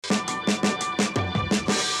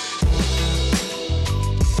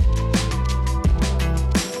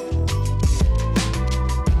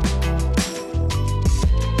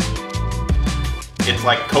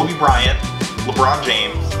like Kobe Bryant, LeBron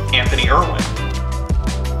James, Anthony Irwin.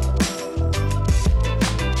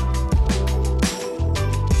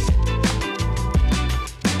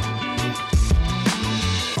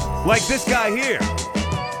 Like this guy here.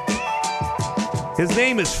 His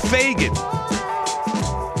name is Fagan.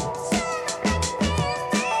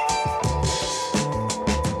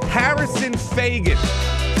 Harrison Fagan.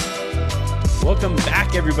 Welcome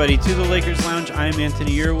back, everybody, to the Lakers Lounge. I am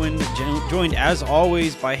Anthony Irwin, joined as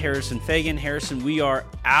always by Harrison Fagan. Harrison, we are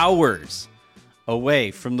hours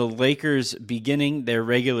away from the Lakers beginning their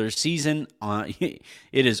regular season. It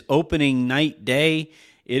is opening night day.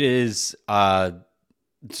 It is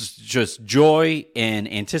just joy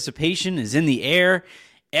and anticipation is in the air.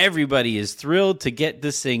 Everybody is thrilled to get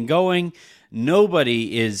this thing going.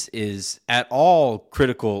 Nobody is at all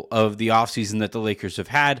critical of the offseason that the Lakers have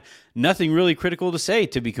had. Nothing really critical to say,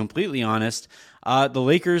 to be completely honest. The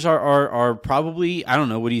Lakers are probably, I don't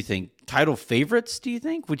know, what do you think? Title favorites, do you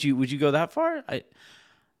think? Would you go that far?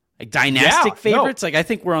 Dynastic favorites? No. I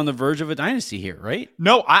think we're on the verge of a dynasty here, right?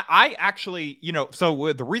 No, I actually,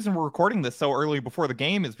 so the reason we're recording this so early before the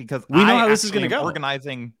game is because we know how this is going to go.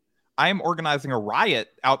 I am organizing a riot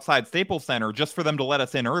outside Staples Center just for them to let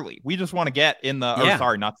us in early. We just want to get in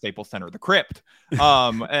not Staples Center, the Crypt. We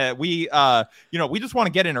just want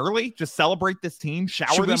to get in early, just celebrate this team,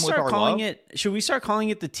 shower them with our love. Should we start calling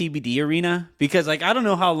it the TBD Arena? Because I don't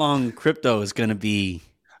know how long crypto is going to be.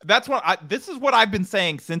 This is what I've been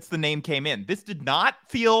saying since the name came in. This did not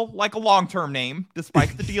feel like a long-term name,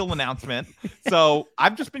 despite the deal announcement. So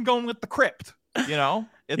I've just been going with the Crypt.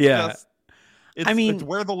 It's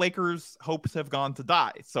where the Lakers' hopes have gone to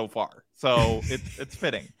die so far. So it's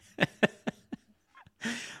fitting.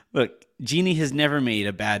 Look, Jeannie has never made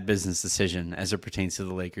a bad business decision as it pertains to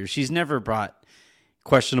the Lakers. She's never brought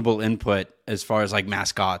questionable input as far as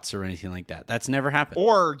mascots or anything like that. That's never happened.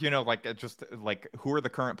 Or, who are the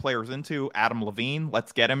current players into? Adam Levine.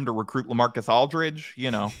 Let's get him to recruit LaMarcus Aldridge,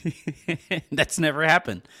 That's never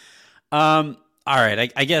happened. All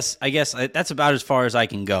right, I guess that's about as far as I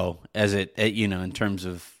can go as it, in terms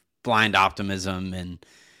of blind optimism and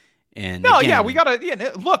we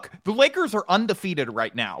gotta look. The Lakers are undefeated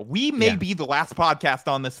right now. We may be the last podcast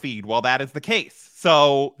on this feed while that is the case.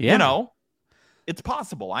 So it's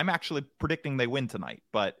possible. I'm actually predicting they win tonight,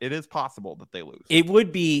 but it is possible that they lose. It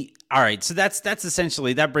would be all right. So that's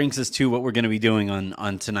essentially that brings us to what we're going to be doing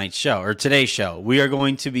on tonight's show or today's show. We are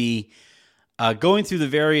going to be going through the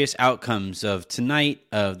various outcomes of tonight,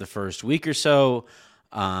 of the first week or so,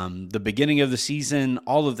 the beginning of the season,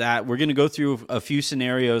 all of that. We're going to go through a few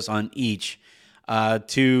scenarios on each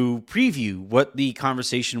to preview what the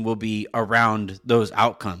conversation will be around those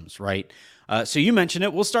outcomes, right? So you mentioned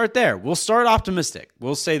it. We'll start there. We'll start optimistic.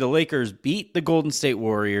 We'll say the Lakers beat the Golden State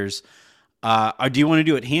Warriors. Do you want to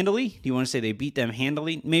do it handily? Do you want to say they beat them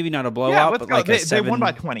handily? Maybe not a blowout, but they won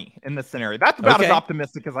by 20 in this scenario. That's about as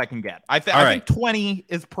optimistic as I can get. I think 20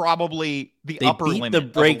 is probably the upper limit. They beat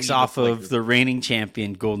the brakes off of the reigning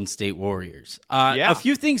champion Golden State Warriors. A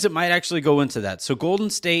few things that might actually go into that. So Golden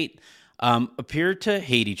State appeared to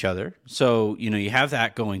hate each other. So, you have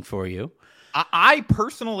that going for you. I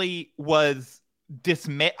personally was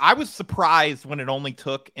dismay. I was surprised when it only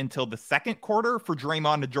took until the second quarter for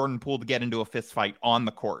Draymond and Jordan Poole to get into a fist fight on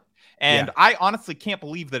the court. And I honestly can't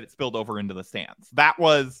believe that it spilled over into the stands. That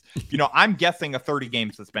was, I'm guessing a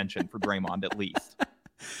 30-game suspension for Draymond at least.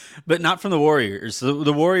 But not from the Warriors. The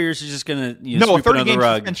Warriors are just going to a 30-game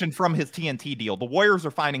suspension from his TNT deal. The Warriors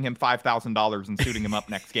are fining him $5,000 and suiting him up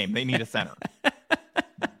next game. They need a center.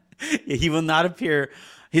 He will not appear.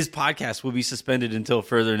 His podcast will be suspended until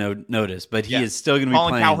further notice, but he is still going to be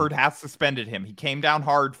playing. Colin Cowherd has suspended him. He came down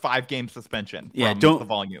hard, 5-game suspension from the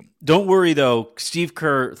volume. Don't worry, though. Steve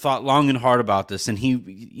Kerr thought long and hard about this, and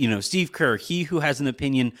Steve Kerr, he who has an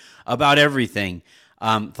opinion about everything,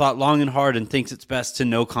 thought long and hard and thinks it's best to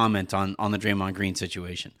no comment on the Draymond Green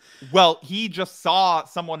situation. Well, he just saw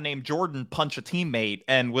someone named Jordan punch a teammate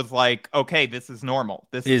and was like, okay, this is normal.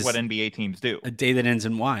 This is what NBA teams do. A day that ends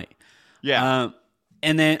in Y. Yeah.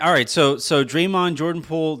 And then, all right, so Draymond, Jordan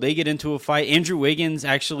Poole, they get into a fight. Andrew Wiggins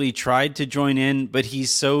actually tried to join in, but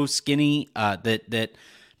he's so skinny that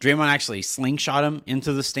Draymond actually slingshot him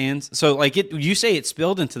into the stands. So, you say it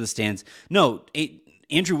spilled into the stands. No,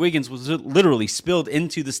 Andrew Wiggins was literally spilled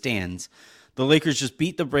into the stands. The Lakers just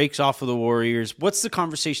beat the brakes off of the Warriors. What's the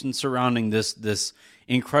conversation surrounding this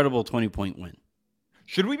incredible 20-point win?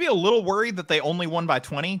 Should we be a little worried that they only won by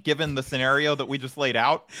 20, given the scenario that we just laid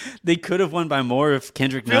out? They could have won by more if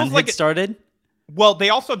Kendrick Nunn had started. Well, they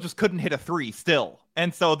also just couldn't hit a three still.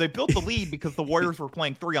 And so they built the lead because the Warriors were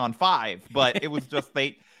playing 3-on-5. But it was just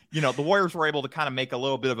the Warriors were able to kind of make a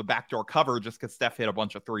little bit of a backdoor cover just because Steph hit a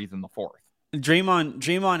bunch of threes in the fourth.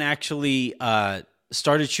 Draymond actually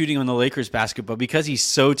started shooting on the Lakers basket, but because he's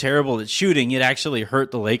so terrible at shooting, it actually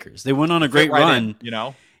hurt the Lakers. They went on a great run.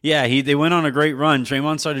 Yeah, they went on a great run.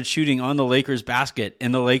 Draymond started shooting on the Lakers basket,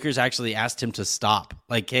 and the Lakers actually asked him to stop.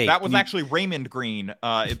 Like, hey, that was actually Raymond Green.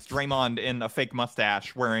 It's Draymond in a fake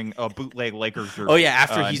mustache wearing a bootleg Lakers jersey. Oh yeah,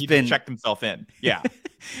 after he checked himself in. Yeah.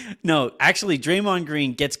 No, actually, Draymond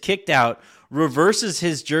Green gets kicked out, reverses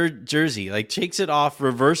his jersey, like takes it off,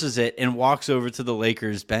 reverses it, and walks over to the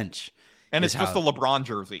Lakers bench. And it's just a LeBron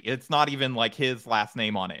jersey. It's not even like his last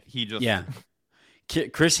name on it. He just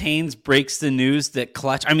Chris Haynes breaks the news that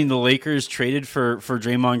the Lakers traded for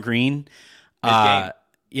Draymond Green.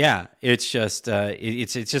 Yeah, it's just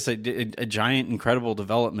it's just a giant, incredible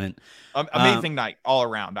development. Amazing night all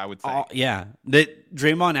around, I would say. That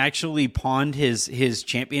Draymond actually pawned his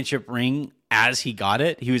championship ring as he got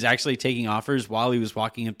it. He was actually taking offers while he was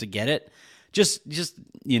walking up to get it. Just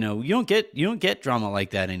you don't get drama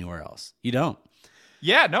like that anywhere else. You don't.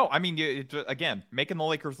 Yeah, no, I mean, again, making the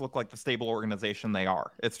Lakers look like the stable organization they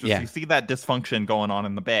are. It's just you see that dysfunction going on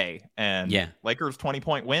in the Bay, and Lakers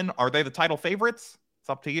 20-point win. Are they the title favorites? It's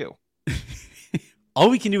up to you. All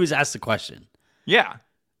we can do is ask the question. Yeah.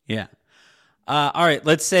 All right,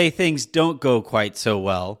 let's say things don't go quite so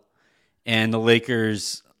well, and the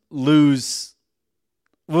Lakers lose.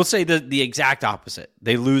 We'll say the exact opposite.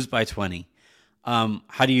 They lose by 20.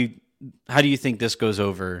 How do you think this goes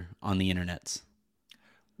over on the internets?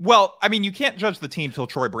 Well, I mean, you can't judge the team till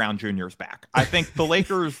Troy Brown Jr. is back. I think the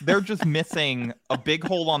Lakers, they're just missing a big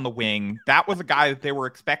hole on the wing. That was a guy that they were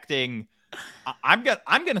expecting. I'm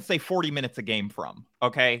gonna say 40 minutes a game from.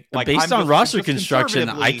 Okay, like based on roster construction,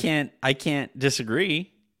 I can't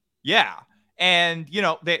disagree. Yeah. And,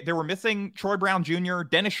 they were missing Troy Brown Jr.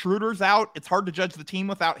 Dennis Schroeder's out. It's hard to judge the team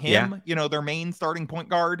without him, their main starting point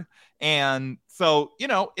guard. And so,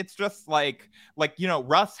 it's just like,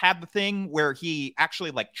 Russ had the thing where he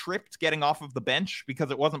actually tripped getting off of the bench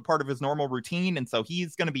because it wasn't part of his normal routine. And so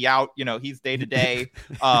he's going to be out, he's day to day.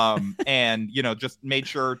 And, just made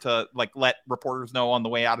sure to let reporters know on the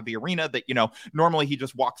way out of the arena that, normally he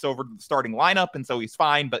just walks over to the starting lineup. And so he's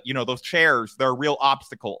fine. But, those chairs, they're a real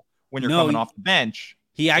obstacle when you're coming off the bench.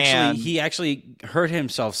 He actually hurt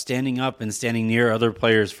himself standing up and standing near other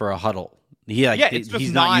players for a huddle.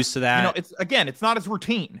 He's not used to that. It's not his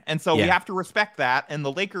routine. And so we have to respect that. And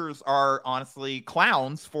the Lakers are honestly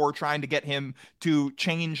clowns for trying to get him to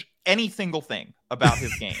change any single thing about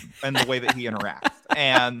his game and the way that he interacts.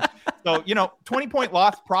 And so, 20-point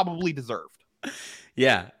loss probably deserved.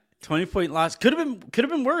 Yeah. 20-point loss could have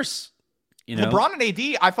been worse. LeBron and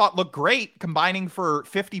AD, I thought looked great combining for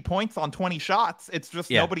 50 points on 20 shots. It's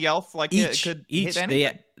just nobody else could hit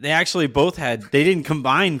anything. They actually both they didn't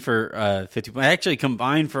combine for 50 points. They actually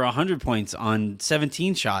combined for 100 points on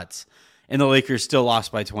 17 shots, and the Lakers still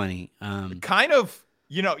lost by 20. You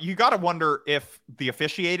got to wonder if the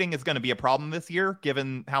officiating is going to be a problem this year,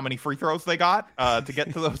 given how many free throws they got to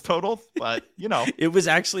get to those totals. But, It was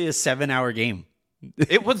actually a 7-hour game.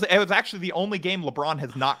 It was actually the only game LeBron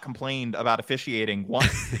has not complained about officiating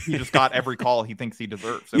once. He just got every call he thinks he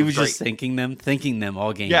deserves. He was just thanking them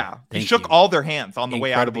all game. Yeah, he shook all their hands on the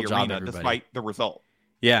way out of the arena, despite the result.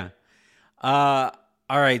 Yeah. All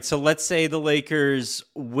right. So let's say the Lakers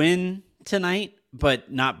win tonight,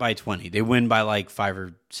 but not by 20. They win by 5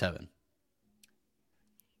 or 7.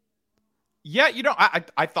 Yeah,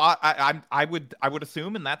 I thought I would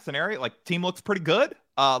assume in that scenario, team looks pretty good.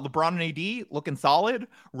 LeBron and AD looking solid.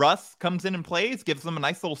 Russ comes in and plays, gives them a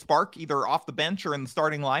nice little spark either off the bench or in the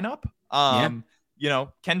starting lineup.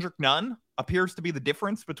 Kendrick Nunn appears to be the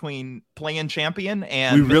difference between playing champion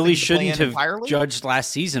and we really shouldn't have judged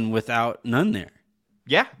last season without Nunn there.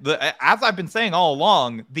 Yeah, as I've been saying all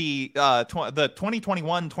along, the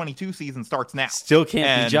 2021-22 season starts now. Still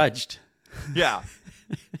can't be judged. Yeah.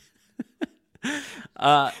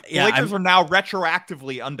 The Lakers are now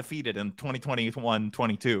retroactively undefeated in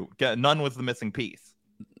 2021-22. None was the missing piece.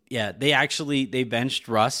 Yeah, they benched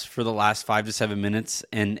Russ for the last 5 to 7 minutes,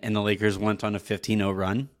 and the Lakers went on a 15-0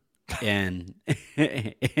 run and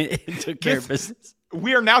it took care of business.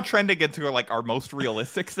 We are now trending into our most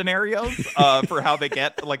realistic scenarios for how they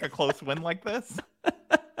get a close win like this.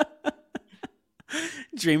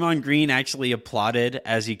 Draymond Green actually applauded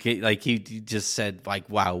as he just said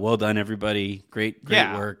wow, well done everybody, great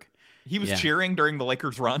work. He was cheering during the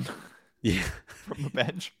Lakers run. Yeah, from the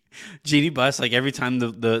bench. Jeannie Buss, every time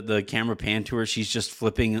the camera panned to her, she's just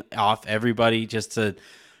flipping off everybody just to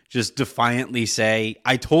just defiantly say,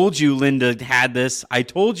 "I told you Linda had this. I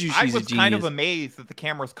told you she's a genius." I was kind of amazed that the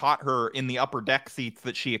cameras caught her in the upper deck seats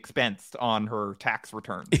that she expensed on her tax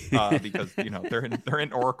returns because they're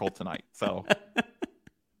in Oracle tonight. So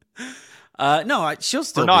no, she'll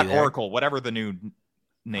still or not be there. Oracle, whatever the new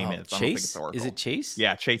name is. I don't think Chase? it's Oracle. Is it Chase?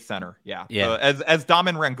 Yeah, Chase Center. Yeah. Yeah. As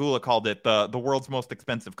Daman Rangula called it, the world's most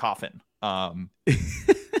expensive coffin.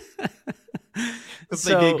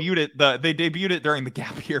 So, they debuted it during the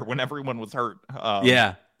gap year when everyone was hurt.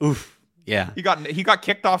 Yeah. Oof. Yeah. He got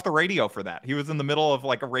kicked off the radio for that. He was in the middle of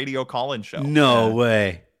like a radio call-in show. No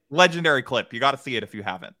way. Legendary clip. You got to see it if you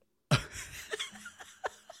haven't.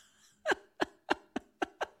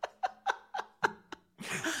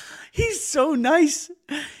 He's so nice.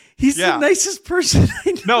 He's the nicest person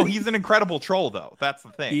I know. No, he's an incredible troll, though. That's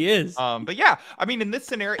the thing. He is. But yeah, I mean, in this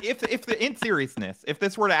scenario, in seriousness, if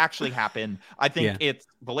this were to actually happen, I think it's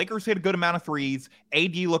the Lakers hit a good amount of threes.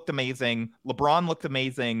 AD looked amazing. LeBron looked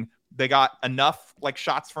amazing. They got enough like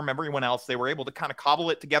shots from everyone else. They were able to kind of cobble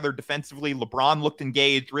it together defensively. LeBron looked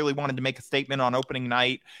engaged, really wanted to make a statement on opening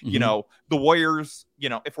night. Mm-hmm. The Warriors,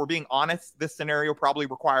 if we're being honest, this scenario probably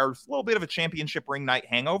requires a little bit of a championship ring night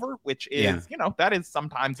hangover, which is, that is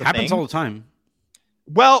sometimes a happens thing. all the time.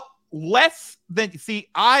 Well, less than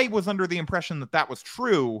I was under the impression that was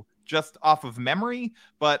true just off of memory,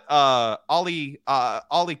 but Ollie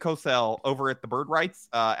Kosel over at the Bird Rights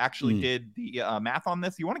actually did the math on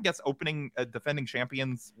this. You want to guess defending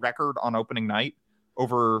champions record on opening night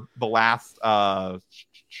over the last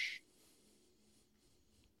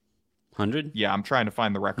 100? Yeah, I'm trying to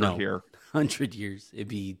find the record here. 100 years.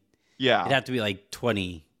 It'd have to be like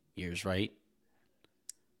 20 years, right?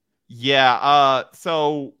 Yeah.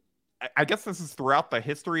 So I guess this is throughout the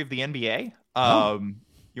history of the NBA.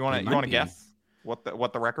 You want to guess what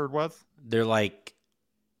the record was? They're like,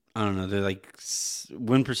 I don't know. They're like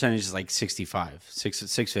win percentage is like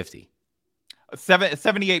 650.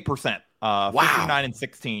 78%.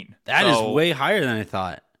 59-16. That is way higher than I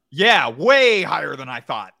thought. Yeah, way higher than I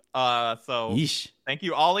thought. Yeesh. Thank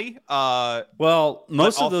you, Ollie. Well,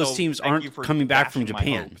 most of those teams aren't coming back from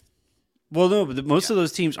Japan. Well, no, but most of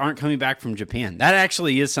those teams aren't coming back from Japan. That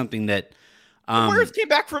actually is something that. The Warriors came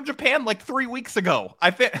back from Japan like 3 weeks ago.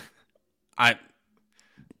 I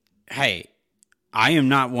am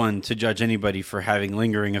not one to judge anybody for having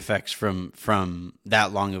lingering effects from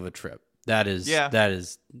that long of a trip. That is,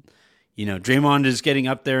 Draymond is getting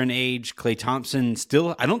up there in age. Klay Thompson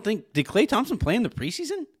still, I don't think, did Klay Thompson play in the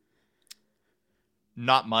preseason?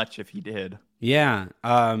 Not much if he did. Yeah.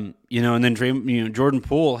 And then Jordan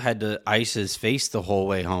Poole had to ice his face the whole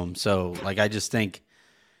way home. So I just think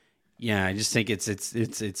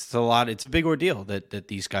it's a lot. It's a big ordeal that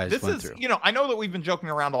these guys went through. I know that we've been joking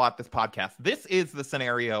around a lot this podcast. This is the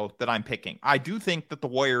scenario that I'm picking. I do think that the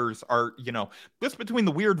Warriors are, just between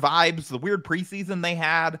the weird vibes, the weird preseason they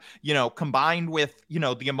had, combined with,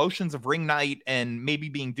 the emotions of ring night and maybe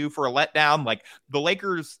being due for a letdown, like the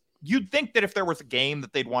Lakers. You'd think that if there was a game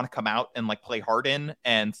that they'd want to come out and like play hard in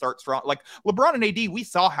and start strong, like LeBron and AD, we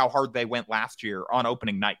saw how hard they went last year on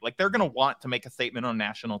opening night. Like they're going to want to make a statement on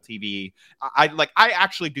national TV. I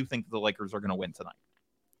actually do think the Lakers are going to win tonight.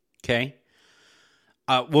 Okay.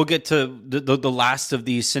 We'll get to the last of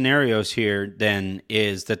these scenarios here. Then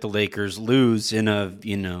is that the Lakers lose in a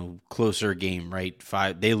closer game, right?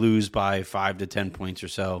 They lose by 5 to 10 points or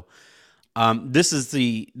so. This is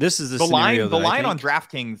the scenario. The line on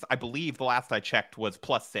DraftKings, I believe the last I checked was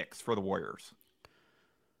 +6 for the Warriors.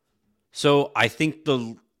 So I think I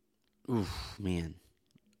don't know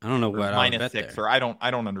what I would bet -6 there. or I don't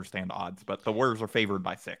understand odds, but the Warriors are favored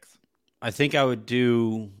by 6. I think I would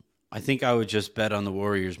just bet on the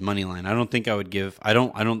Warriors money line. I don't think I would give. I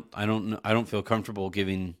don't feel comfortable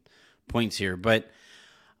giving points here, but.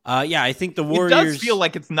 I think the Warriors. It does feel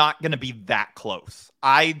like it's not going to be that close.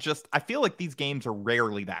 I feel like these games are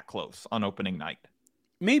rarely that close on opening night.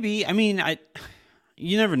 Maybe. I mean,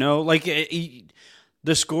 you never know. Like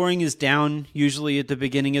the scoring is down usually at the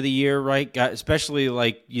beginning of the year, right? Especially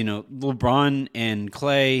like LeBron and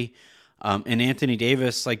Klay and Anthony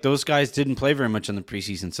Davis. Like those guys didn't play very much in the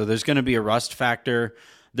preseason, so there's going to be a rust factor.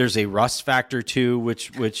 There's a rust factor too,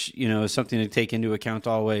 which is something to take into account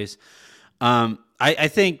always. I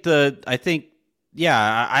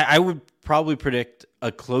would probably predict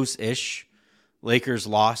a close-ish Lakers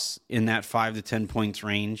loss in that 5 to 10 points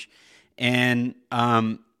range. And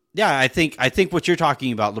I think what you're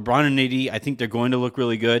talking about, LeBron and AD, I think they're going to look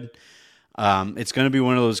really good. It's going to be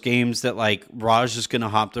one of those games that like Raj is going to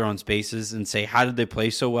hop there on Spaces and say, how did they play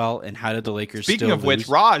so well, and how did the Lakers Speaking still of which, lose?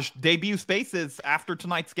 Raj debut Spaces after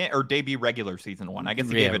tonight's game, or debut regular season one. I guess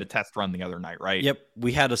he gave it a test run the other night, right? Yep,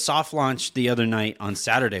 we had a soft launch the other night on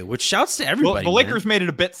Saturday, which shouts to everybody. Well, the Lakers made it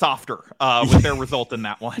a bit softer with their result in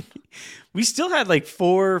that one. We still had like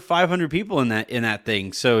 400 or 500 people in that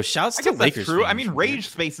thing, so shouts to Lakers. That's true. Fans I mean, rage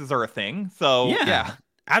spaces are a thing, so yeah.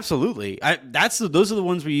 Absolutely. Those are the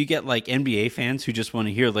ones where you get like NBA fans who just want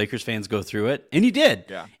to hear Lakers fans go through it. And you did.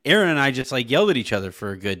 Yeah. Aaron and I just like yelled at each other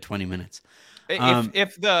for a good 20 minutes.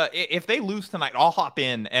 If they lose tonight, I'll hop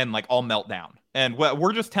in and like I'll melt down. And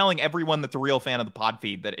we're just telling everyone that's a real fan of the pod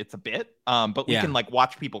feed that it's a bit. But we can like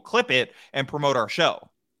watch people clip it and promote our show.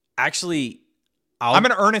 Actually, I'm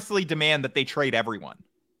going to earnestly demand that they trade everyone.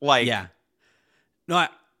 Like, yeah. No,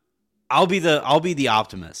 I'll be the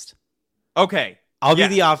optimist. Okay. I'll be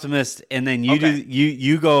the optimist, and then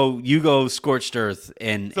you go scorched earth,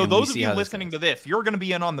 and so and those of you listening to this, you're going to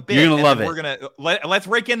be in on the bit. You're going to love it. We're going to let's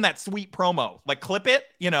rake in that sweet promo, like clip it,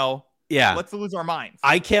 Yeah, let's lose our minds.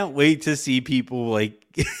 I can't wait to see people like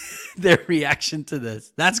their reaction to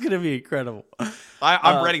this. That's going to be incredible.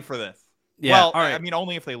 I'm ready for this. Yeah, well, all right. I mean,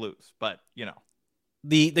 only if they lose, but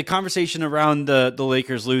The conversation around the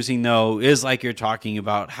Lakers losing, though, is like you're talking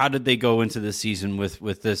about. How did they go into this season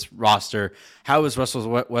with this roster? How is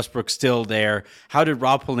Russell Westbrook still there? How did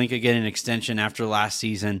Rob Pelinka get an extension after last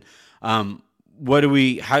season? Are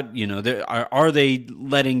they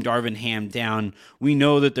letting Darvin Ham down? We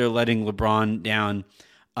know that they're letting LeBron down.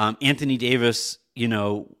 Anthony Davis,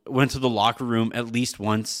 went to the locker room at least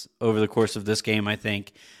once over the course of this game, I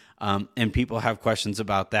think, and people have questions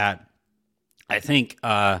about that. I think,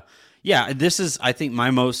 this is, I think, my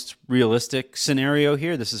most realistic scenario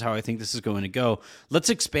here. This is how I think this is going to go. Let's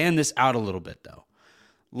expand this out a little bit, though.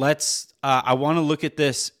 I want to look at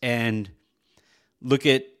this and look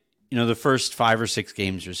at, the first 5 or 6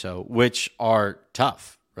 games or so, which are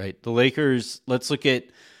tough, right? The Lakers, let's look at,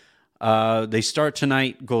 they start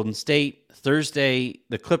tonight, Golden State, Thursday,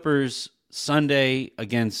 the Clippers, Sunday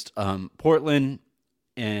against Portland,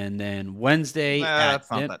 and then Wednesday. That's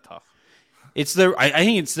not that tough. It's I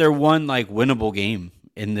think it's their one like winnable game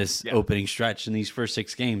in this opening stretch in these first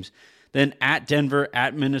 6 games. Then at Denver,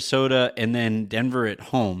 at Minnesota, and then Denver at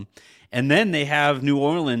home. And then they have New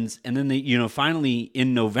Orleans, and then finally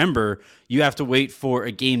in November, you have to wait for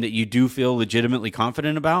a game that you do feel legitimately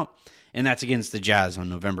confident about, and that's against the Jazz on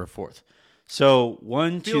November 4th. So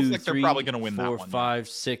 1, 2, like 3, they're probably gonna win 4, that one, 5,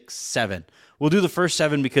 6, 7. We'll do the first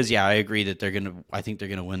 7 because, I agree that I think they're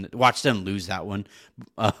gonna win. Watch them lose that one.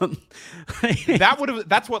 That's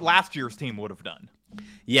what last year's team would have done.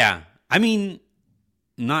 Yeah, I mean,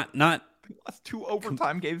 not last 2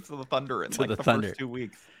 overtime games to the Thunder in the Thunder. first 2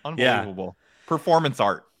 weeks. Unbelievable performance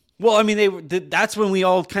art. Well, I mean, that's when we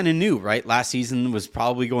all kind of knew, right? Last season was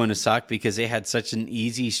probably going to suck because they had such an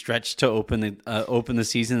easy stretch to open the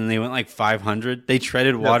season, and they went like 500. They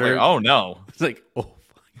treaded water. Like, oh no! It's like, oh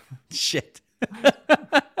shit.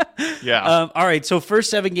 Yeah. All right. So first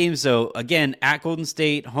 7 games, though, again at Golden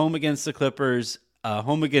State, home against the Clippers,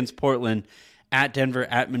 home against Portland, at Denver,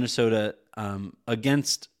 at Minnesota,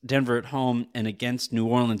 against Denver at home, and against New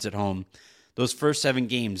Orleans at home. Those first 7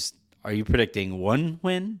 games, are you predicting 1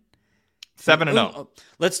 win? 7-0.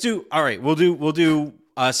 Let's do. All right, we'll do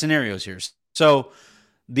scenarios here. So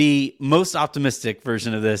the most optimistic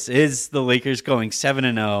version of this is the Lakers going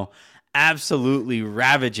 7-0, absolutely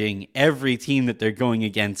ravaging every team that they're going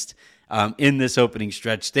against in this opening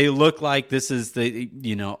stretch. They look like this is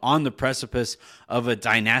on the precipice of a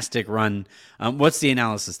dynastic run. What's the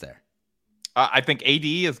analysis there? I think AD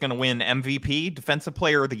is going to win MVP, Defensive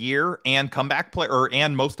Player of the Year, and Comeback Player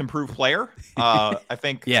and Most Improved Player. I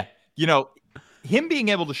think, him being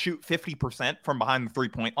able to shoot 50% from behind the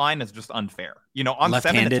 3-point line is just unfair. On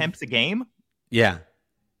Left-handed. 7 attempts a game. Yeah,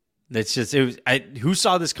 that's just it was. Who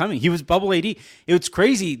saw this coming? He was bubble AD. It's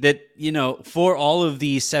crazy that for all of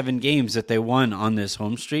these 7 games that they won on this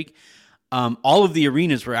home streak, all of the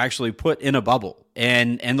arenas were actually put in a bubble,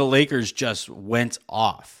 and the Lakers just went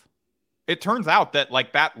off. It turns out that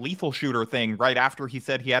that lethal shooter thing right after he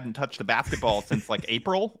said he hadn't touched a basketball since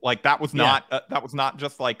April, that was not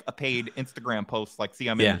just a paid Instagram post see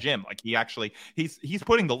him in the gym. He actually he's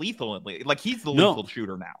putting the lethal in, he's the lethal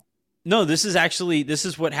shooter now. No, this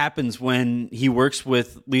is what happens when he works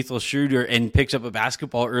with lethal shooter and picks up a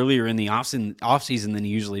basketball earlier in the off season than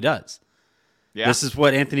he usually does. Yeah. This is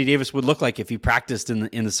what Anthony Davis would look like if he practiced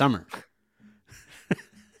in the summer.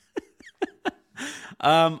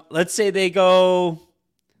 Let's say they go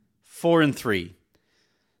 4-3.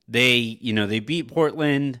 They beat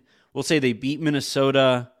Portland. We'll say they beat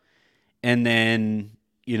Minnesota, and then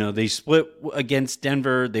they split against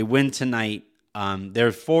Denver. They win tonight.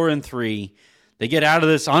 They're 4-3. They get out of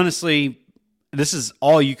this. Honestly, this is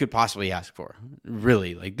all you could possibly ask for.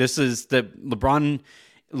 Really, like this is the LeBron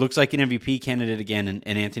looks like an MVP candidate again,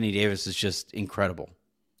 and Anthony Davis is just incredible.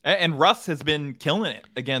 And Russ has been killing it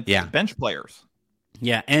against bench players.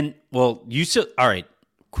 Yeah, and well, all right.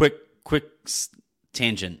 Quick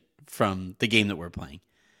tangent from the game that we're playing.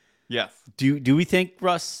 Yes. Do we think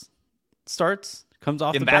Russ comes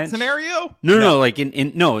off in the that bench? scenario? No, like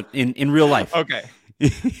in real life. Okay.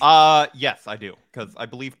 Yes, I do, because I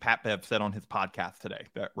believe Pat Bev said on his podcast today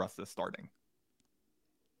that Russ is starting.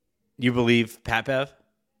 You believe Pat Bev?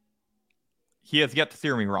 He has yet to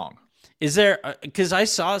steer me wrong. Is there? Because I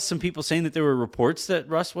saw some people saying that there were reports that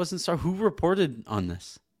Russ wasn't starting. Who reported on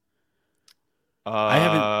this? I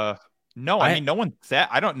haven't. No, I mean, no one said.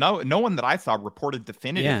 I don't know. No one that I saw reported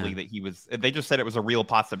definitively that he was. They just said it was a real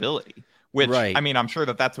possibility. Which, I mean, I'm sure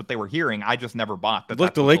that that's what they were hearing. I just never bought that.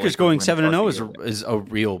 Look, the Lakers going 7-0 is a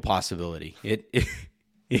real possibility. It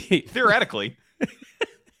theoretically.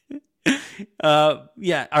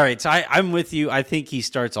 Yeah. All right. So I'm with you. I think he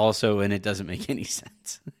starts also, and it doesn't make any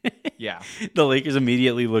sense. Yeah. The Lakers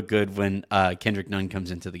immediately look good when Kendrick Nunn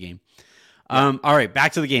comes into the game. All right.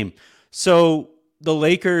 Back to the game. So the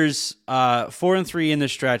Lakers 4-3 in the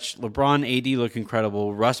stretch. LeBron, AD look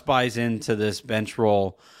incredible. Russ buys into this bench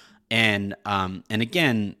role. And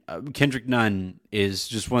again, Kendrick Nunn is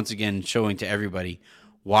just once again showing to everybody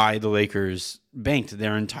why the Lakers banked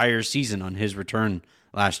their entire season on his return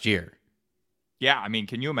last year. Yeah, I mean,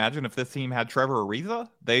 can you imagine if this team had Trevor Ariza?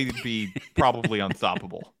 They'd be probably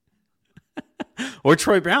unstoppable. Or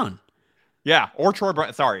Troy Brown. Yeah, or Troy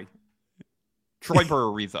Brown. Sorry. Troy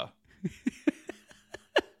Ariza.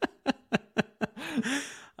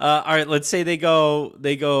 All right, let's say they go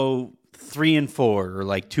 3-4 or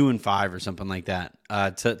like 2-5 or something like that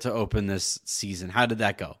to open this season. How did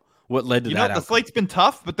that go? What led to that? The slate's been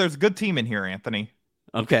tough, but there's a good team in here, Anthony.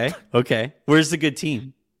 Okay. Where's the good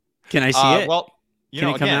team? Can I see it? Well, Can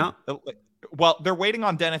it come out? Well, they're waiting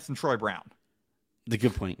on Dennis and Troy Brown.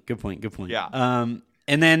 Good point. Yeah.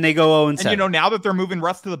 And then they go 0-7. And now that they're moving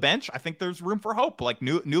Russ to the bench, I think there's room for hope. Like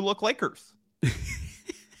new look Lakers.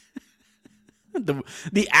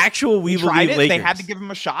 The actual we believe Lakers. They had to give him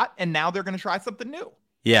a shot, and now they're going to try something new.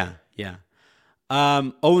 Yeah.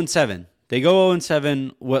 0-7. They go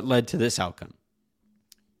 0-7. What led to this outcome?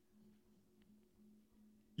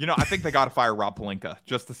 I think they got to fire Rob Pelinka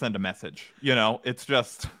just to send a message. It's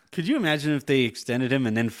just. Could you imagine if they extended him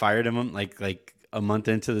and then fired him like a month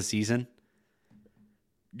into the season?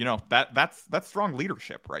 That's strong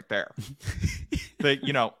leadership right there.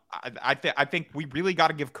 I think we really got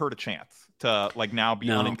to give Kurt a chance to now be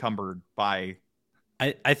unencumbered by.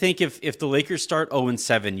 I think if the Lakers start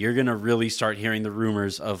 0-7, you're gonna really start hearing the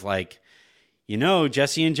rumors of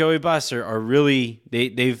Jesse and Joey Buss are really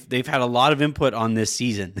they've had a lot of input on this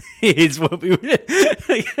season. It's what we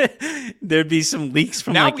would. There'd be some leaks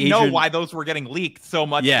from now we know why those were getting leaked so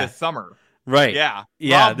much this summer. Right. Yeah.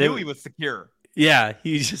 Rob knew he was secure. Yeah.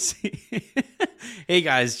 He just. Hey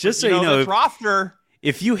guys, just so you know, this roster.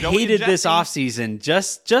 If you hated this offseason,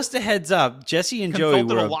 just a heads up, Jesse and Joey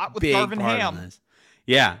were a lot with big Darvin part Ham. Of this.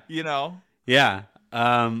 Yeah. Yeah.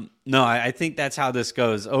 No, I think that's how this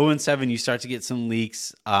goes. 0-7, you start to get some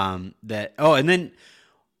leaks. And then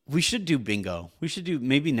we should do bingo. We should do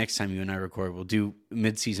maybe next time you and I record, we'll do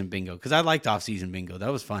mid-season bingo because I liked off-season bingo.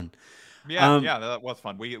 That was fun. Yeah, that was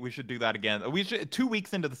fun. We should do that again. We should 2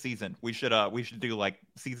 weeks into the season. We should do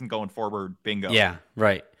season going forward bingo. Yeah,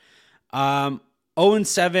 right.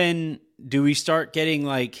 0-7. Do we start getting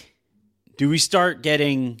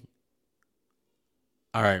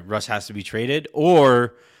all right, Russ has to be traded,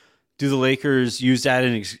 or do the Lakers use that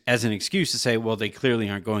as an excuse to say, well, they clearly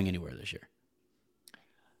aren't going anywhere this year?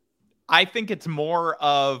 I think it's more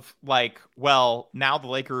of now the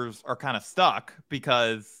Lakers are kind of stuck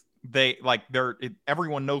because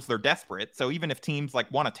everyone knows they're desperate. So even if teams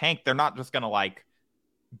want to tank, they're not just going to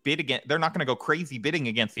bid against. They're not going to go crazy bidding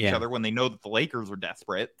against each other when they know that the Lakers are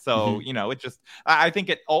desperate. So it just. I think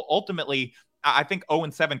it ultimately. I think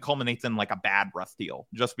 0-7 culminates in a bad Russ deal,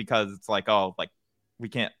 just because it's we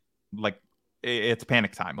can't it's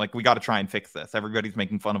panic time. We got to try and fix this. Everybody's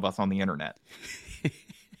making fun of us on the internet.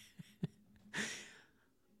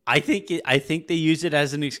 I think they use it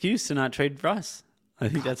as an excuse to not trade Russ. I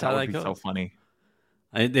think that's how that goes. So funny.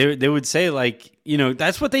 They would say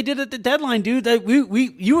that's what they did at the deadline, dude. That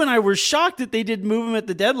you and I were shocked that they didn't move him at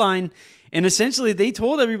the deadline. And essentially, they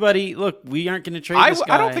told everybody, look, we aren't going to trade this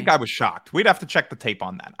guy. I don't think I was shocked. We'd have to check the tape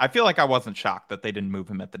on that. I feel like I wasn't shocked that they didn't move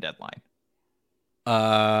him at the deadline.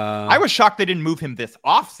 I was shocked they didn't move him this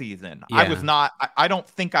offseason. Yeah. I was not. I don't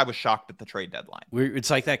think I was shocked at the trade deadline. It's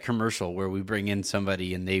like that commercial where we bring in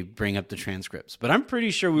somebody and they bring up the transcripts. But I'm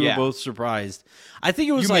pretty sure we were both surprised. I think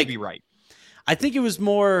it was you may be right. I think it was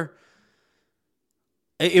more.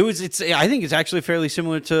 I think it's actually fairly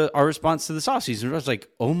similar to our response to this offseason. I was like,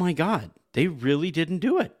 oh my God, they really didn't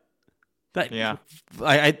do it. Yeah.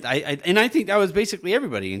 I think that was basically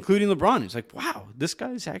everybody, including LeBron. It's like, wow, this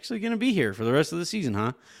guy's actually going to be here for the rest of the season,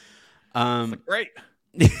 huh? Great.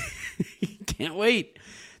 Can't wait.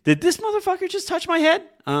 Did this motherfucker just touch my head?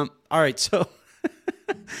 All right, so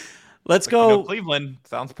let's go. Cleveland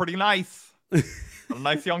sounds pretty nice. A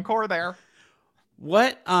nice young core there.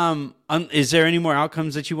 What is there any more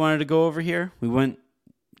outcomes that you wanted to go over here?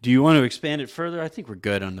 Do you want to expand it further? I think we're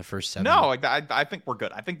good on the first 7. No, I think we're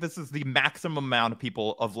good. I think this is the maximum amount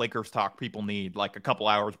of Lakers talk people need, like a couple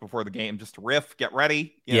hours before the game, just to riff, get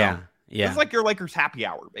ready. You know? Yeah. It's like your Lakers happy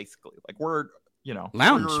hour, basically. Like we're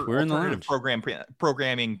lounge. We're in the lounge.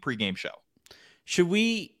 Programming pregame show.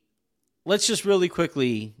 Let's just really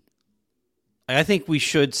quickly. I think we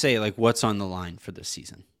should say like what's on the line for this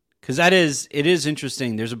season, because it is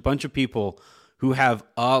interesting. There's a bunch of people who have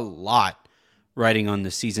a lot writing on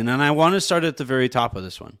this season, and I want to start at the very top of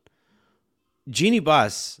this one. Jeanie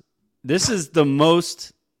Buss, this is the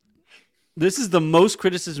most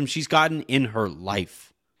criticism she's gotten in her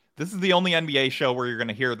life. This is the only NBA show where you're going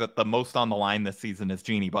to hear that the most on the line this season is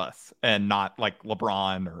Jeanie Buss, and not like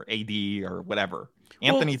LeBron or AD or whatever.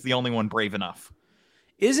 Anthony's the only one brave enough.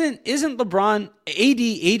 Isn't LeBron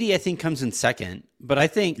AD I think comes in second, but I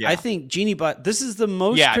think Jeanie Buss, this is the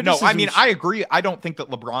most criticism. No, I mean I agree. I don't think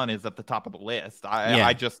that LeBron is at the top of the list.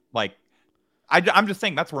 I just like I'm just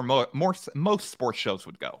saying that's where most sports shows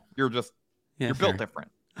would go. You're built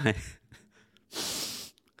different.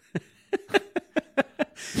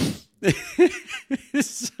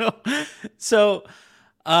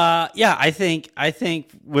 I think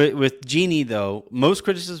with Jeanie though, most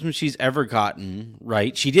criticism she's ever gotten,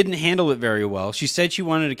 right? She didn't handle it very well. She said she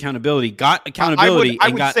wanted accountability, got accountability,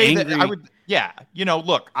 and got angry.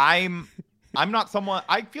 Look, I'm not someone.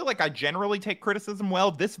 I feel like I generally take criticism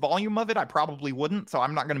well. This volume of it, I probably wouldn't. So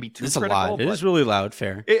I'm not going to be too critical. It's a lot. It is really loud.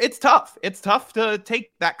 Fair. It's tough. It's tough to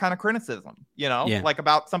take that kind of criticism. Like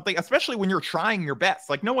about something, especially when you're trying your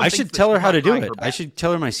best. Like no one. I should tell her how to do it. I should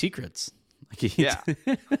tell her my secrets. Yeah.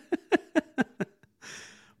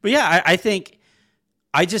 But yeah, I think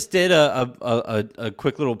I just did a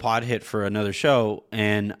quick little pod hit for another show,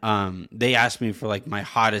 and they asked me for like my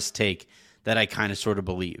hottest take that I kind of sort of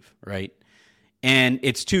believe, right? And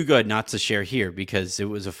it's too good not to share here because it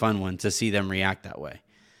was a fun one to see them react that way.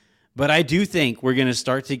 But I do think we're going to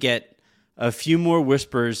start to get a few more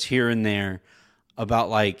whispers here and there about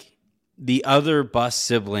like the other Buss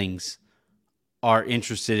siblings are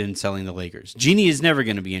interested in selling the Lakers. Jeanie is never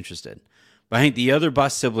going to be interested. But I think the other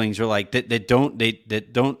Buss siblings are like that don't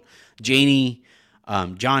Janie,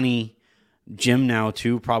 Johnny, Jim now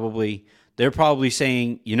too probably. They're probably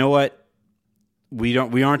saying, "You know what? We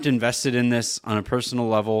aren't invested in this on a personal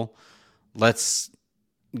level. Let's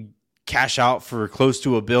cash out for close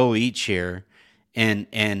to $1 billion each here." And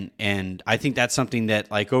I think that's something that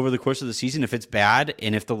like over the course of the season, if it's bad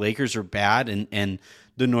and if the Lakers are bad and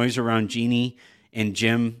the noise around Jeanie and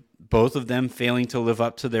Jim, both of them failing to live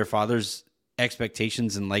up to their father's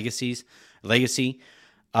expectations and legacy,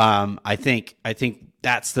 I think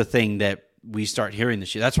that's the thing that we start hearing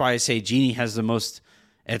this year. That's why I say Jeanie has the most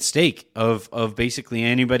at stake of basically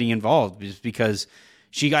anybody involved, is because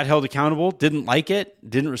she got held accountable, didn't like it,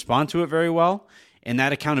 didn't respond to it very well, and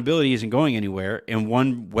that accountability isn't going anywhere. And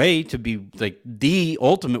one way to be like the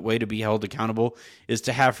ultimate way to be held accountable is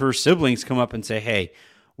to have her siblings come up and say, "Hey,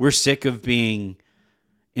 we're sick of being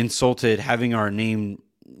insulted, having our name,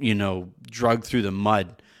 dragged through the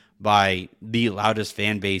mud by the loudest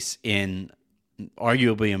fan base in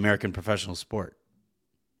arguably American professional sport."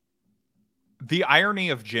 The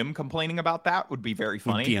irony of Jim complaining about that would be very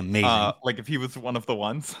funny. Would be amazing. Like if he was one of the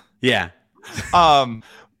ones. Yeah.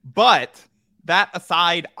 But that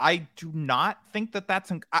aside, I do not think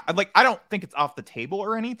that's I don't think it's off the table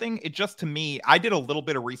or anything. It just, to me, I did a little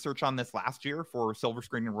bit of research on this last year for Silver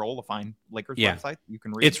Screen and Roll, to find Lakers website you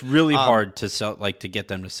can read. It's really hard to sell, like to get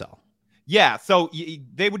them to sell. Yeah, so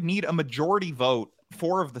they would need a majority vote,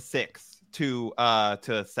 4 of the 6 to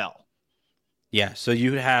sell. Yeah, so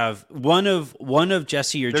you have one of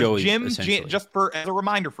Jesse or There's Joey. Jim, just as a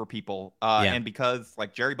reminder for people, and because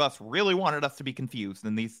like Jerry Buss really wanted us to be confused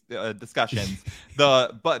in these discussions,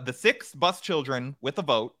 the 6 Buss children with a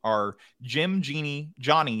vote are Jim, Jeanie,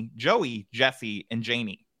 Johnny, Joey, Jesse, and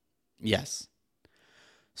Janie. Yes.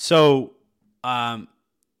 So I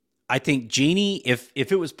think Jeannie, if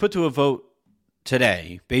it was put to a vote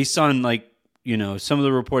today, based on some of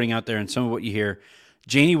the reporting out there and some of what you hear,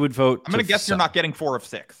 Jeannie would vote. I'm going to guess you're not getting 4 of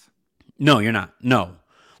 6. No, you're not. No.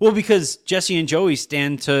 Well, because Jesse and Joey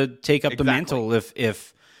stand to take up the mantle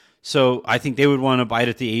if so I think they would want to bite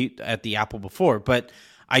at the apple before. But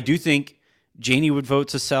I do think Jeannie would vote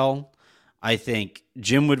to sell. I think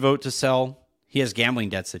Jim would vote to sell. He has gambling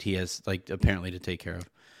debts that he has apparently to take care of.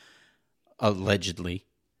 Allegedly.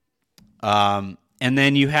 And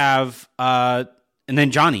then you have and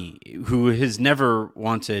then Johnny, who has never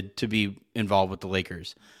wanted to be involved with the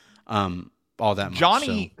Lakers. All that much.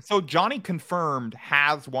 So Johnny confirmed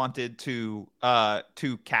has wanted to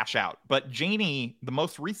cash out, but Janie, the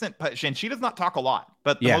most recent, and she does not talk a lot,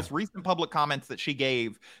 but the most recent public comments that she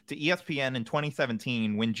gave to ESPN in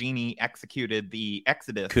 2017 when Jeannie executed the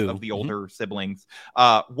exodus of the older siblings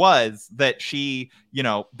was that she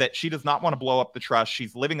does not want to blow up the trust.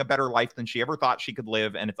 She's living a better life than she ever thought she could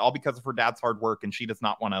live, and it's all because of her dad's hard work, and she does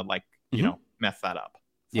not want to mess that up.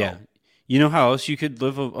 So. Yeah. You know how else you could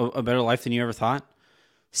live a better life than you ever thought?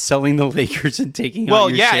 Selling the Lakers and taking out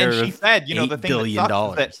your share and she said, the thing that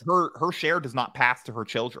sucks is that her share does not pass to her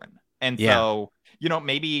children. And so,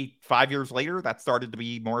 maybe 5 years later that started to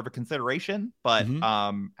be more of a consideration, but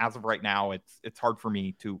as of right now, it's hard for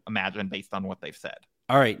me to imagine based on what they've said.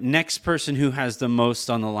 All right, next person who has the most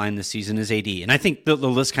on the line this season is AD, and I think the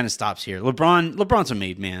list kind of stops here. LeBron's a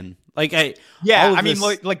made man. LeBron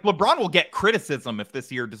will get criticism if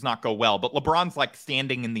this year does not go well, but LeBron's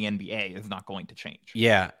standing in the NBA is not going to change.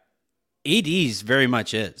 Yeah, AD's very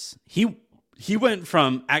much is. He went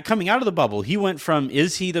from coming out of the bubble. He went from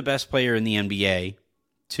is he the best player in the NBA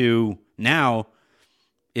to now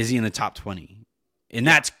is he in the top 20, and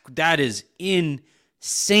that is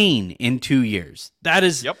insane in 2 years. That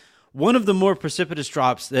is one of the more precipitous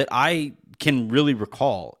drops that I can really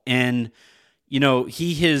recall. And,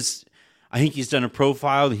 I think he's done a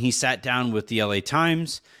profile and he sat down with the LA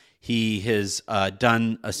Times. He has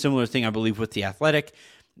done a similar thing, I believe, with The Athletic.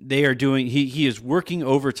 They are doing, he is working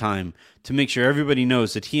overtime to make sure everybody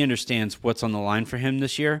knows that he understands what's on the line for him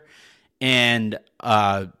this year. And,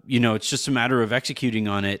 it's just a matter of executing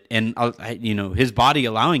on it and, his body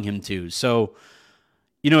allowing him to. So,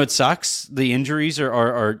 it sucks. The injuries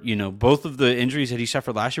are both of the injuries that he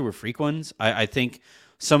suffered last year were freak ones. I think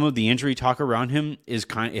some of the injury talk around him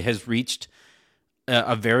it has reached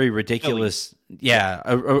a very ridiculous,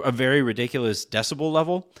 a very ridiculous decibel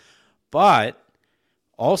level. But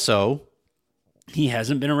also, he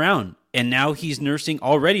hasn't been around. And now he's nursing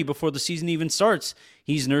already before the season even starts.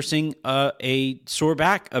 He's nursing a sore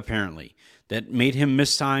back, apparently, that made him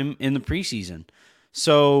miss time in the preseason.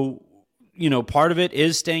 So, part of it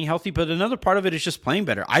is staying healthy, but another part of it is just playing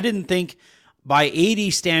better. I didn't think by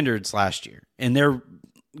 80 standards last year, and they're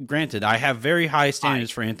granted, I have very high standards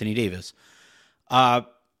for Anthony Davis. I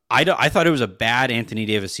thought it was a bad Anthony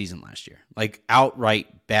Davis season last year,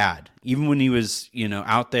 outright bad, even when he was,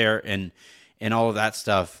 out there and all of that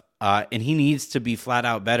stuff. And he needs to be flat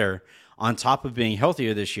out better on top of being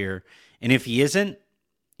healthier this year. And if he isn't,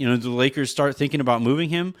 do the Lakers start thinking about moving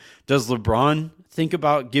him? Does LeBron think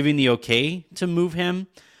about giving the okay to move him?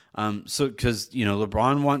 Because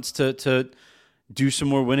LeBron wants to do some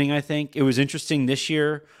more winning. I think it was interesting this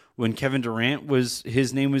year when Kevin Durant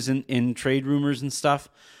his name was in trade rumors and stuff.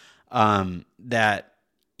 That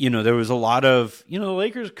there was a lot of the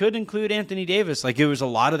Lakers could include Anthony Davis. It was a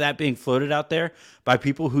lot of that being floated out there by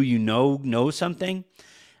people who know something.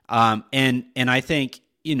 And I think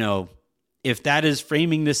if that is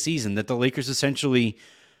framing this season, that the Lakers essentially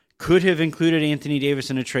could have included Anthony Davis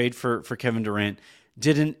in a trade for Kevin Durant,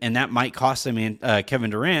 didn't, and that might cost them Kevin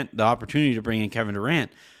Durant the opportunity to bring in Kevin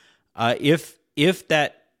Durant. If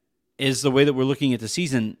that is the way that we're looking at the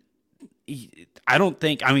season, I don't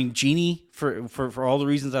think. I mean, Jeannie for all the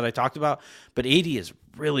reasons that I talked about, but AD is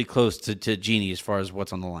really close to Jeannie as far as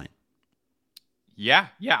what's on the line. Yeah.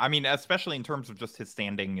 I mean, especially in terms of just his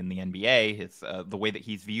standing in the NBA, his the way that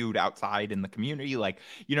he's viewed outside in the community.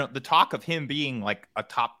 The talk of him being a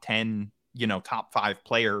top 10, top 5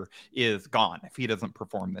 player is gone if he doesn't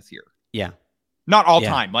perform this year. Yeah. Not all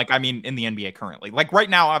time. In the NBA currently. Right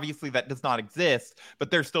now, obviously that does not exist,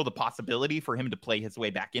 but there's still the possibility for him to play his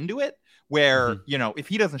way back into it where, if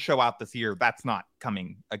he doesn't show out this year, that's not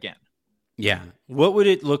coming again. Yeah. What would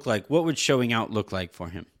it look like? What would showing out look like for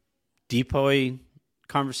him? Depoy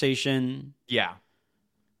conversation? Yeah.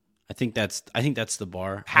 I think that's the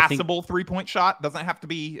bar. Passable 3-point shot doesn't have to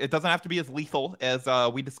be as lethal as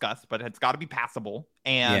we discussed, but it's got to be passable.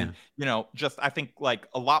 And just I think like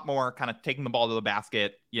a lot more kind of taking the ball to the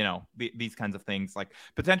basket. These kinds of things, like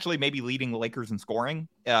potentially maybe leading the Lakers in scoring.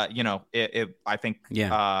 I think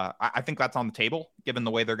I think that's on the table given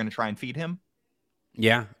the way they're going to try and feed him.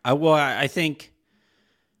 Yeah. I think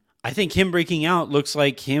him breaking out looks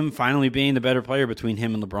like him finally being the better player between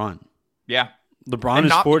him and LeBron. Yeah. LeBron and is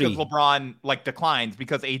not 40. Because LeBron like declines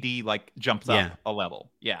because AD like jumps up a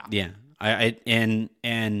level. Yeah. Yeah. And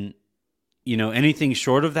anything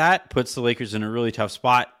short of that puts the Lakers in a really tough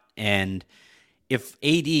spot. And if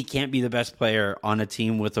AD can't be the best player on a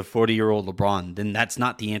team with a 40-year-old LeBron, then that's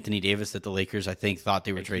not the Anthony Davis that the Lakers, I think, thought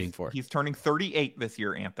they were trading for. He's turning 38 this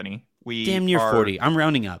year, Anthony. Damn near 40. I'm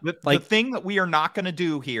rounding up. The thing that we are not going to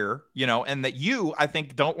do here, and that you, I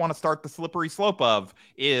think, don't want to start the slippery slope of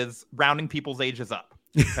is rounding people's ages up.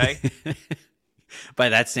 Okay. By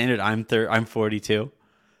that standard, I'm 42.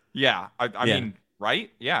 Yeah. I mean,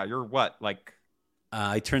 right? Yeah. You're what? Like,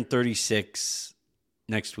 I turned 36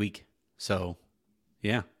 next week. So,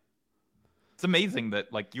 yeah. It's amazing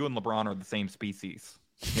that like you and LeBron are the same species,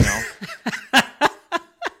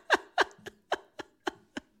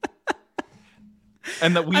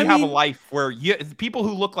 And that we have a life where people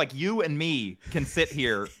who look like you and me can sit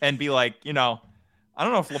here and be like, I don't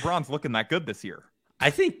know if LeBron's looking that good this year. I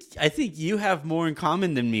think you have more in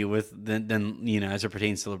common than me than as it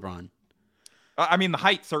pertains to LeBron. I mean, the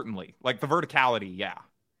height certainly, like the verticality, yeah.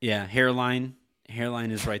 Yeah, hairline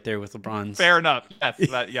is right there with LeBron's. Fair enough.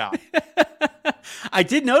 Yes, yeah. I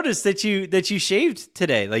did notice that you shaved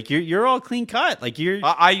today. Like you're all clean cut. Like you're.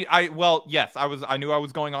 Yes, I knew I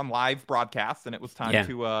was going on live broadcast, and it was time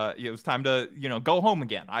to go home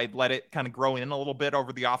again. I let it kind of grow in a little bit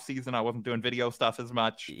over the off season. I wasn't doing video stuff as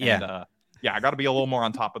much. Yeah. And, I got to be a little more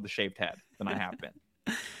on top of the shaved head than I have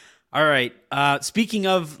been. All right. Speaking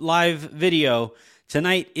of live video,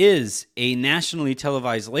 tonight is a nationally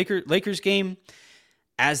televised Lakers game.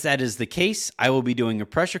 As that is the case, I will be doing a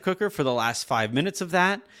pressure cooker for the last 5 minutes of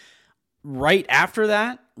that. Right after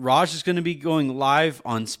that, Raj is going to be going live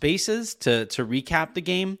on Spaces to recap the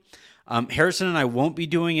game. Harrison and I won't be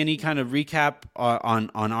doing any kind of recap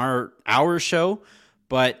on our show,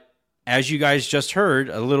 but as you guys just heard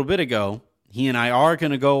a little bit ago, he and I are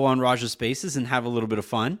going to go on Raj's Spaces and have a little bit of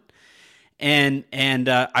fun. We said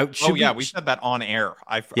that on air.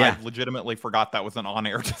 I legitimately forgot that was an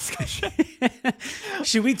on-air discussion.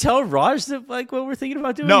 Should we tell Raj that like what we're thinking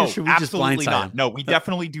about doing? No, or should we absolutely just blindside not. him? No, we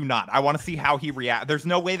definitely do not. I want to see how he reacts. There's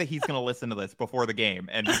no way that he's going to listen to this before the game,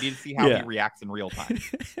 and we need to see how he reacts in real time.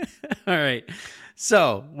 All right.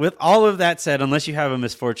 So, with all of that said, unless you have a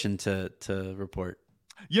misfortune to report.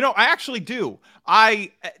 I actually do.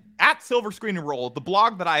 At Silver Screen and Roll, the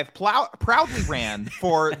blog that I have proudly ran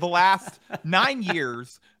for the last 9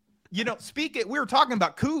 years. We were talking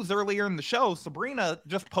about coups earlier in the show. Sabrina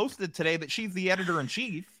just posted today that she's the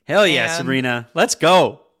editor-in-chief. Hell yeah, Sabrina. Let's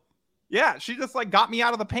go. Yeah, she just like got me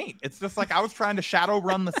out of the paint. It's just like I was trying to shadow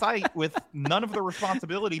run the site with none of the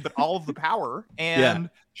responsibility, but all of the power. And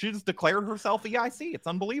she just declared herself EIC. It's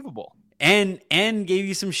unbelievable. And gave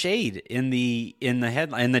you some shade in the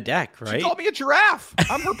headline, in the deck, right? She called me a giraffe.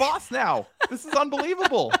 I'm her boss now. This is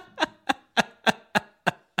unbelievable.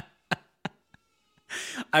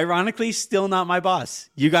 Ironically, still not my boss.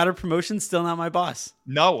 You got a promotion, still not my boss.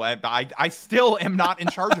 No, I still am not in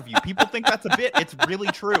charge of you. People think that's a bit. It's really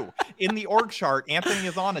true. In the org chart, Anthony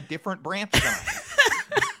is on a different branch than I.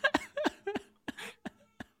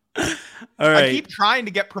 All right. I keep trying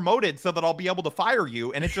to get promoted so that I'll be able to fire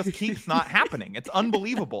you, and it just keeps not happening. It's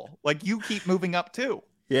unbelievable. Like you keep moving up too.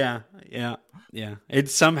 Yeah.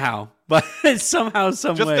 It's somehow, but it's somehow,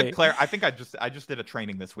 some way. I think I just did a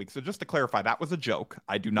training this week. So just to clarify, that was a joke.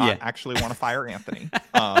 I do not actually want to fire Anthony.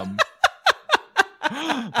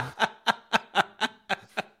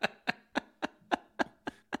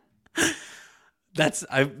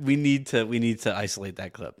 We need to isolate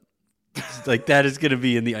that clip. Like that is going to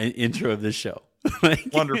be in the intro of this show.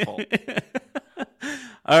 Wonderful.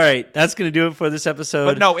 All right, that's going to do it for this episode.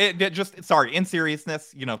 But no, in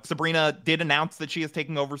seriousness, Sabrina did announce that she is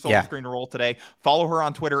taking over Silver Screen and Roll today. Follow her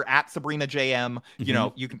on Twitter at SabrinaJM.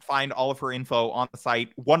 Mm-hmm. You can find all of her info on the site.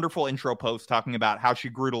 Wonderful intro post talking about how she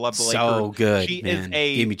grew to love the Lakers. So good, She man.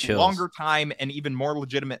 is a longer time and even more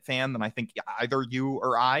legitimate fan than I think either you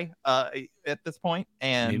or I at this point.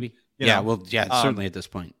 And maybe. Certainly at this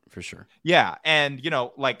point, for sure. Yeah, and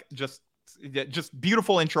just just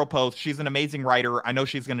beautiful intro post. She's an amazing writer. I know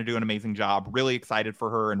she's going to do an amazing job. Really excited for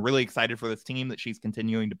her and really excited for this team that she's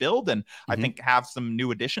continuing to build. And I think have some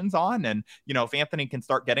new additions on. And, if Anthony can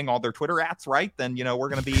start getting all their Twitter ats right, then, we're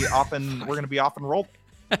going to be off and rolling.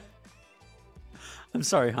 I'm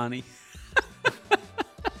sorry, honey.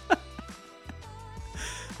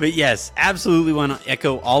 But yes, absolutely want to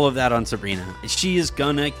echo all of that on Sabrina. She is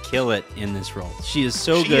gonna kill it in this role. She is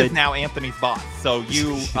so good. She is now Anthony's boss. So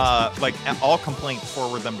you, all complaints,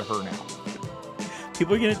 forward them to her now.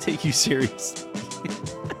 People are gonna take you serious.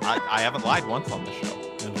 I haven't lied once on this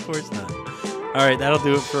show. Of course not. All right, that'll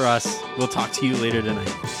do it for us. We'll talk to you later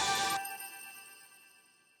tonight.